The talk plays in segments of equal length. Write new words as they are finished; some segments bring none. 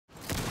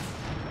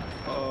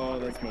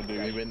that's my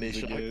dude. When they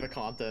should like the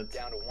content.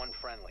 Down to one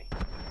friendly.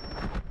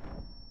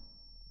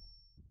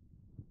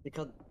 They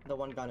killed the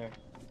one gunner.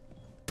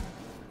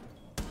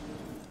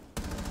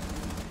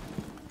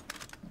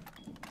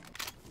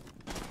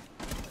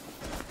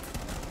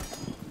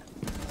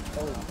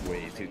 Oh,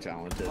 way too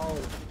talented. Oh.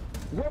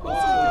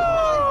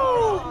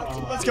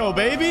 Let's go,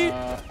 baby.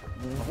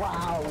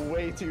 Wow,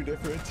 way too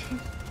different.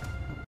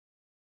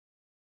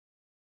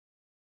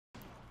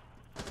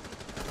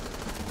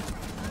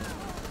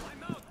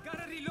 I'm out.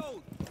 Gotta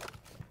reload.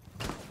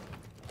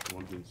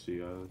 One can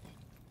see us.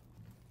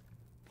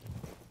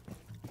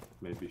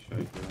 Maybe Shawk.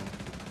 You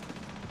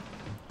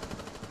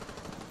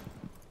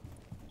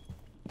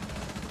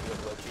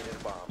have located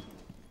a bomb.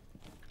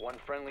 One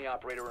friendly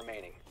operator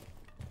remaining.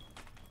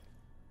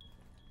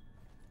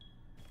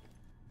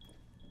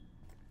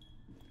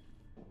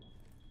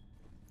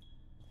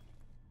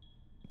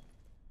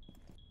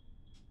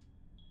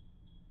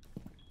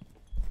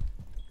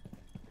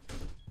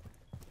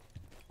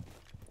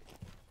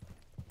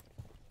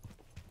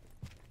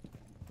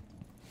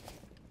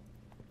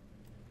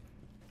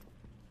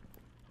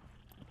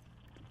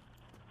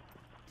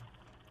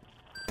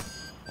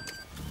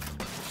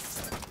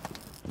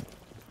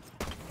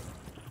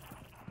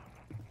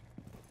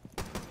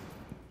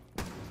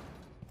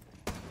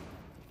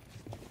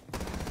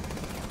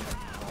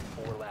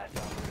 Last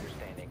operator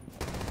standing.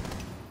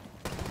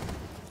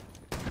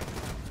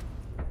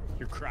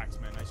 You're cracked,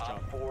 man. Nice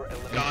job. Four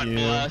eliminated. God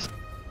bless.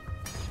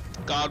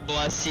 God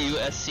bless you,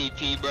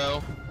 SCP,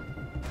 bro.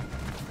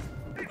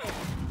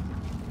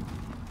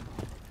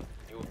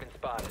 You have been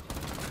spotted.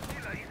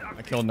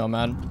 I killed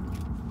Nomad. You have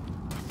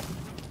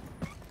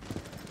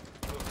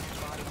been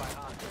spotted by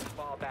hostiles.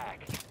 Fall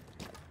back.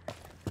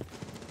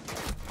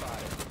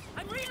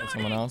 Spotted. Killed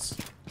someone else.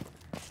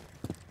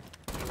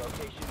 Your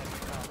location has been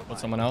compromised. Killed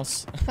someone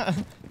else.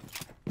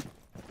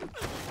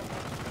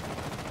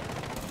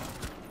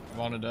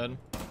 Vaughn dead.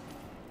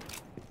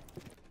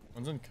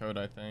 One's in code,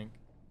 I think.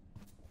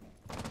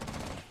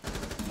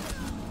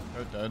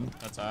 Code dead.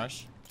 That's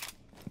Ash.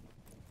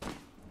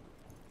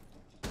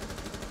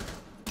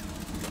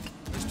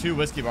 There's two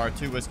whiskey bar.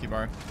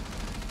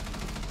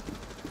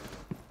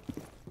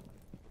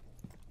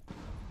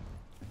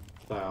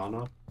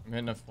 Diana. I'm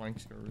hitting a flank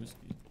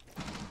Skaruski.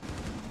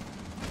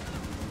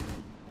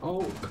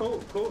 Oh,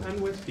 Coat and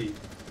whiskey.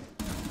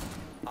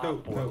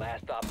 Op 4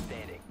 last stop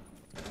standing.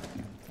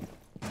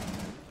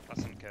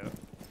 That's some code.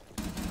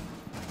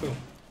 Boom.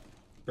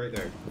 Right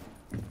there.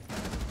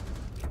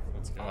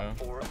 Let's go. Op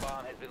 4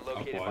 bomb has been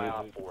located by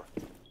Op 4.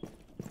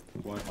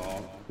 One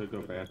off. Could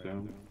go back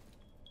down.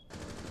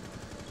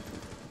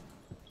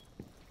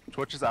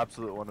 Twitch is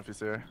absolute one if you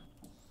see her.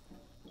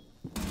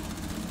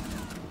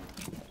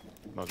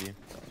 Love you.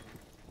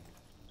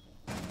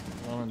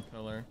 One on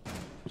pillar.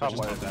 Top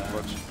Just white. not that.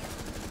 Twitch.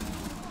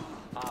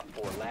 Op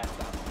 4 last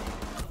stop standing.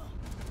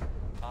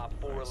 Op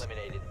 4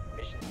 eliminated.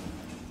 Mission.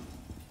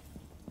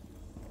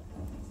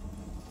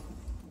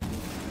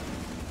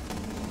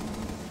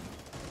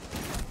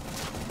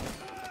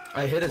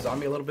 I hit a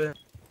zombie a little bit.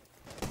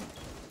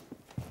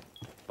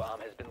 Bomb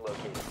has been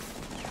located.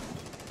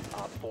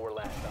 Op 4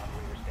 last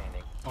operator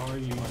standing. Are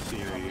you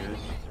serious?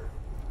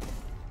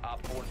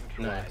 Op 4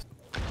 neutralized.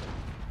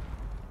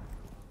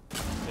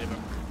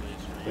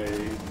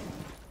 They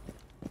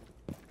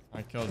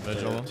I killed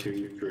Vigil.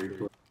 2, 3,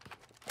 4.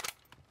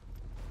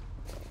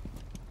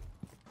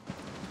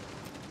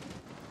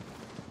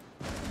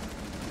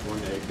 One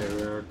AK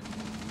there.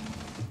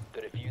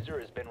 The diffuser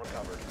has been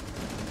recovered.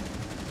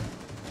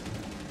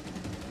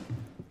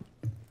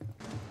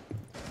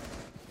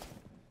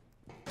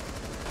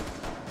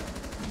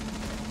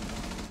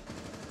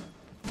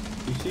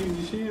 You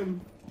see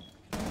him?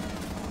 Op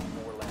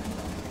 4 last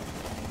operator.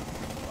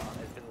 Bomb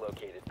has been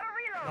located.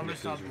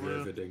 This is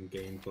riveting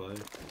gameplay.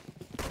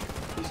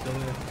 He's still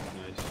there?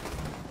 Nice.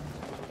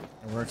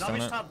 It works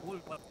on it.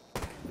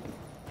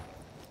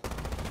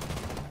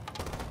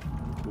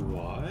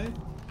 What?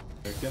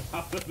 Get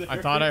out of there. I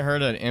thought I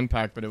heard an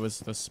impact, but it was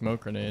the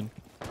smoke grenade.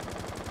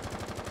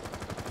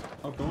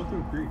 Oh, going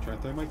through breach. Our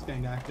thermite's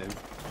getting active.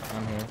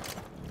 I'm here.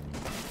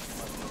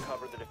 Must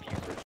recover the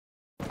diffuser.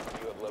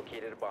 You have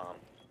located a bomb.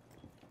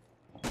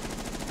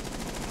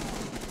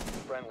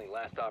 Friendly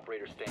last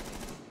operator standing.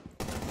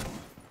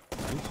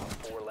 Nice.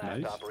 4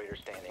 last Nice. operator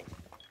standing.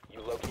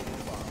 You located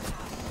a bomb.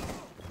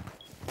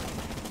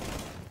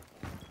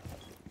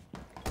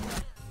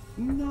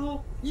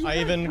 No. I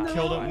even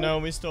killed him. No,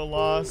 we still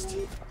lost.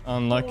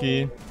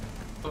 Unlucky.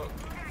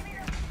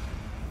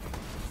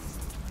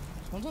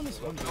 One's on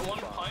this one. One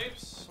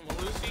pipes,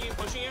 Lucy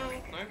pushing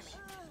you. Nice.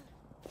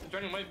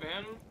 Joining white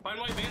van. Find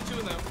white van, 2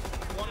 of them.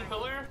 One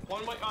pillar,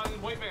 one white on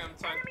white van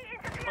side.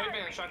 White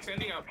van, Shawk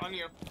standing up on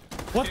you.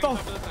 What Standing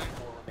the? top of the thing.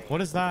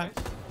 What is that?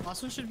 Nice.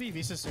 Last one should be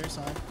Visa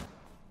suicide.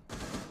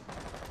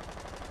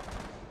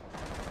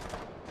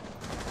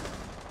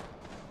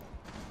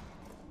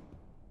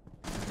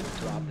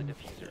 Drop the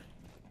diffuser.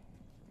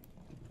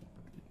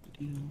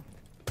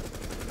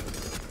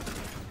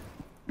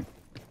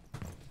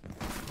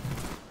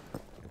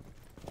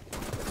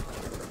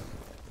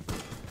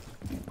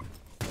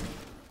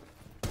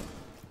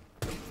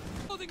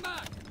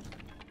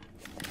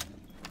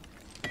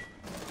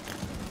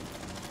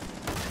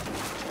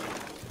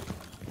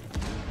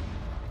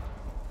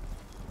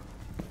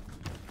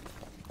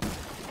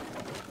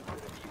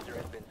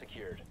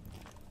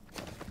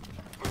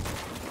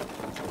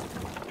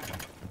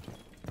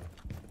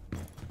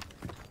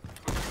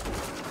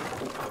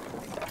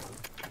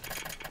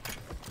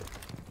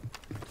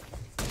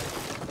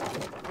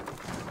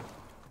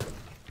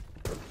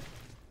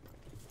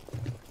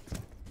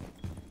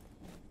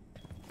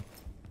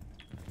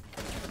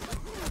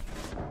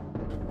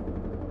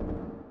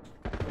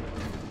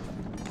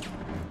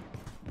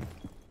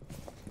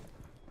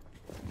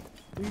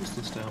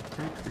 Just out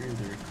per career,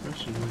 the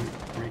requested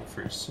rate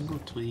for a single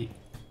tweet,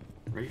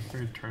 rate for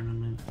a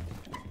tournament,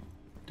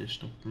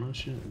 additional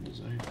promotion, and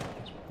desired.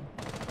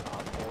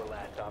 Op 4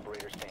 last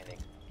operator standing.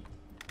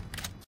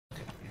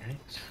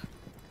 Alright.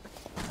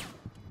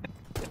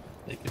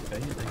 They can pay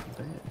it, they can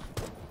pay it.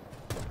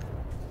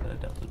 But I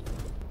doubt it.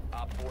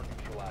 Op 4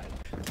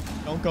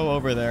 neutralized. Don't go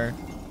over there.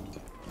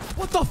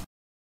 What the f?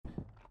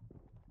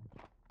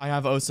 I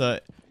have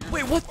Osa.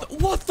 Wait, what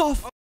the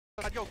f?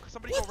 Yo,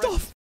 somebody What go the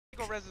res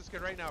go res this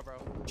kid right now, bro.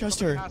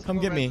 Chester, Somebody has to come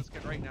go get res me. this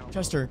kid right now, bro.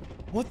 Chester,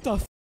 what the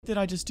f did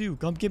I just do?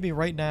 Come get me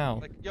right now.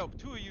 Like, yo,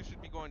 2 of you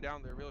should be going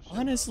down there, real shit.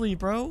 Honestly,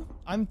 bro,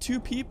 I'm 2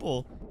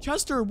 people.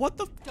 Chester, what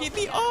the f? Get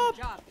me up!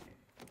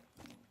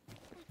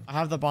 I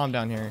have the bomb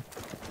down here.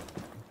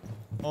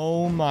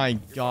 Oh my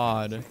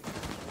god.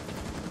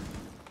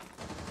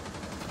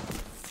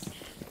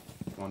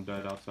 One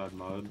dead outside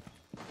mud.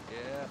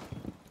 Yeah.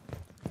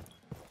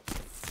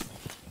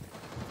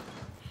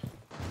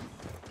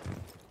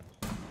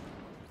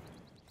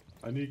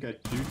 I need to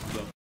get juice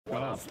the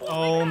f up.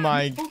 Oh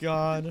my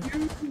god.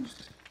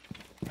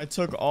 I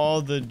took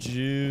all the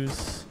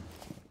juice.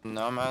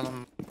 No,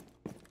 man.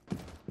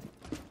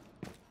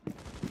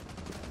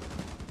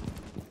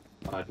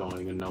 I don't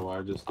even know where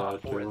I just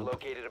Op died 4 has to.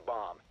 located a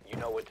bomb. You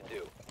know what to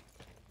do.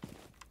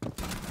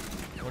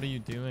 What are you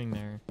doing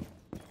there?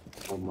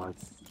 Oh my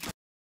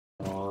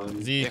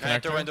god. Z,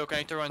 connector?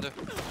 Connector window.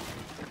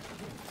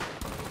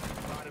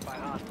 Spotted by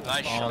hostiles.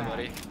 Nice Bomb. shot,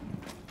 buddy.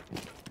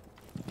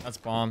 That's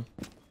bomb.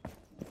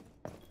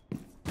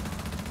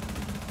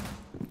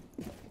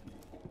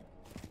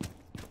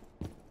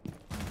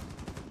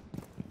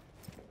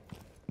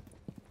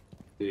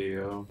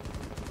 Theo.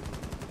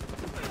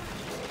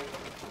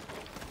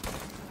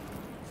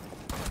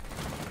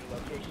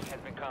 Location has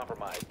been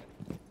compromised.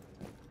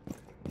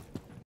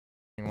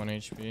 1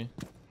 HP.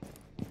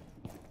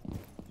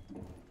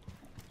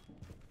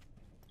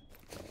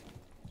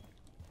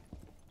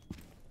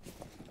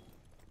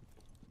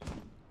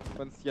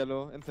 One's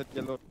yellow, inside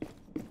yellow.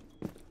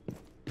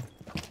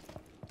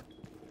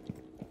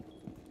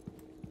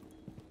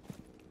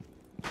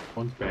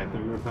 One's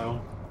bathroom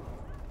repel.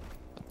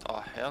 What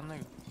the hell,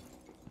 nigga?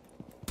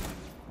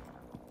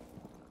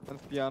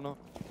 One's piano.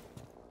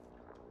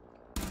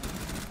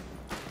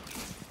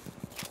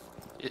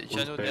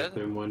 Shadow One's dead?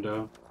 bathroom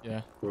window.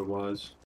 Yeah. Where it was.